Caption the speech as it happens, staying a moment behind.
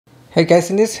Hey guys,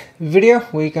 in this video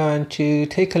we're going to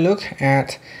take a look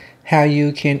at how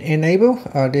you can enable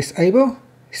or disable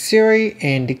Siri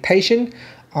and dictation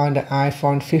on the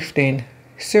iPhone 15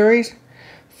 series.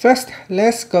 First,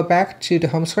 let's go back to the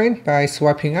home screen by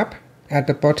swiping up at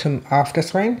the bottom of the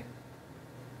screen.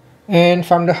 And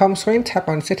from the home screen, tap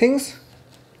on Settings.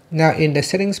 Now in the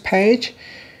Settings page,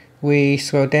 we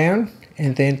scroll down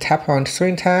and then tap on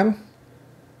Screen Time.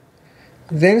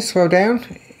 Then scroll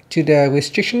down to the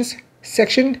Restrictions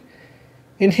section.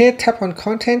 In here, tap on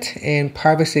Content and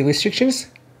Privacy Restrictions.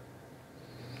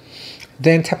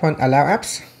 Then tap on Allow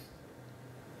Apps.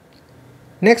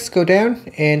 Next, go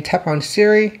down and tap on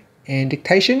Siri and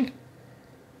Dictation.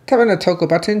 Tap on the toggle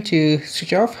button to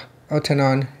switch off or turn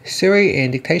on Siri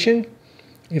and Dictation.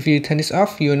 If you turn this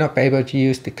off, you will not be able to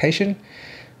use Dictation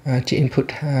to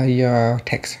input your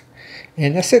text.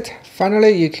 And that's it.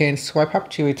 Finally, you can swipe up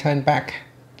to return back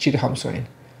to the home screen.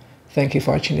 Thank you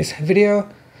for watching this video.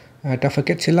 Don't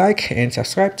forget to like and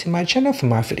subscribe to my channel for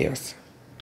more videos.